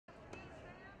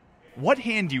What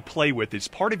hand you play with is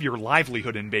part of your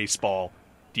livelihood in baseball.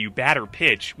 Do you bat or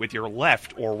pitch with your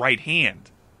left or right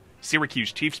hand?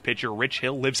 Syracuse Chiefs pitcher Rich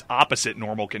Hill lives opposite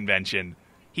normal convention.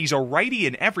 He's a righty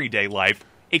in everyday life,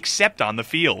 except on the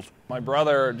field. My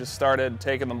brother just started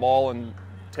taking the ball and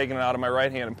taking it out of my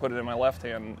right hand and put it in my left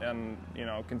hand, and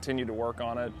continued to work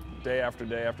on it day after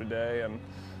day after day, and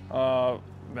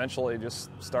eventually just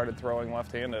started throwing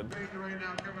left-handed.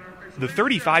 The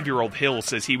 35-year-old Hill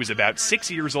says he was about 6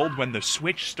 years old when the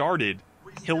switch started.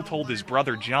 Hill told his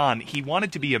brother John he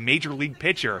wanted to be a major league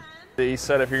pitcher. He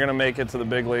said if you're going to make it to the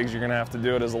big leagues, you're going to have to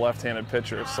do it as a left-handed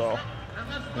pitcher. So,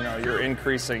 you're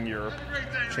increasing your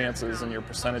chances and your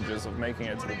percentages of making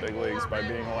it to the big leagues by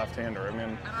being a left-hander. I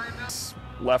mean, it's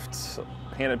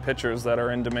left-handed pitchers that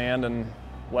are in demand and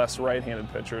less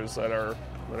right-handed pitchers that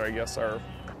I guess are.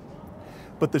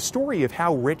 But the story of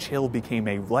how Rich Hill became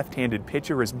a left-handed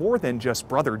pitcher is more than just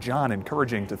brother John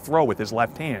encouraging to throw with his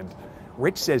left hand.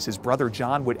 Rich says his brother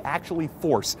John would actually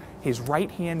force his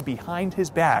right hand behind his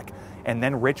back, and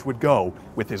then Rich would go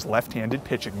with his left-handed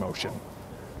pitching motion.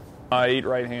 I eat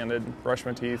right-handed, brush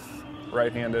my teeth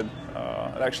right-handed.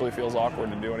 It actually feels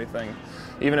awkward to do anything.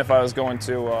 Even if I was going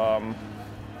to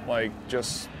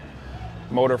just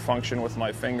motor function with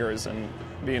my fingers, and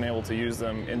being able to use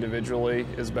them individually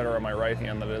is better on my right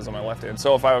hand than it is on my left hand.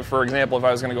 So for example, if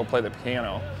I was going to go play the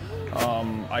piano,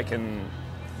 I can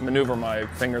maneuver my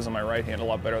fingers on my right hand a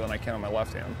lot better than I can on my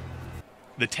left hand.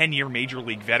 The 10-year Major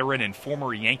League veteran and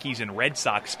former Yankees and Red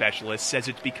Sox specialist says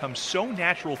it's become so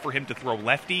natural for him to throw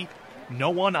lefty, no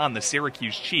one on the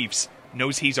Syracuse Chiefs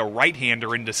knows he's a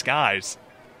right-hander in disguise.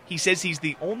 He says he's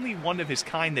the only one of his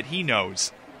kind that he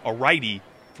knows, a righty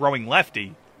throwing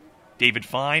lefty. David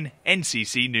Fine,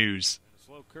 NCC News.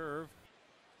 Slow curve,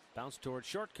 bounce towards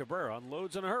short. Cabrera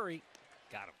unloads in a hurry.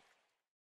 Got him.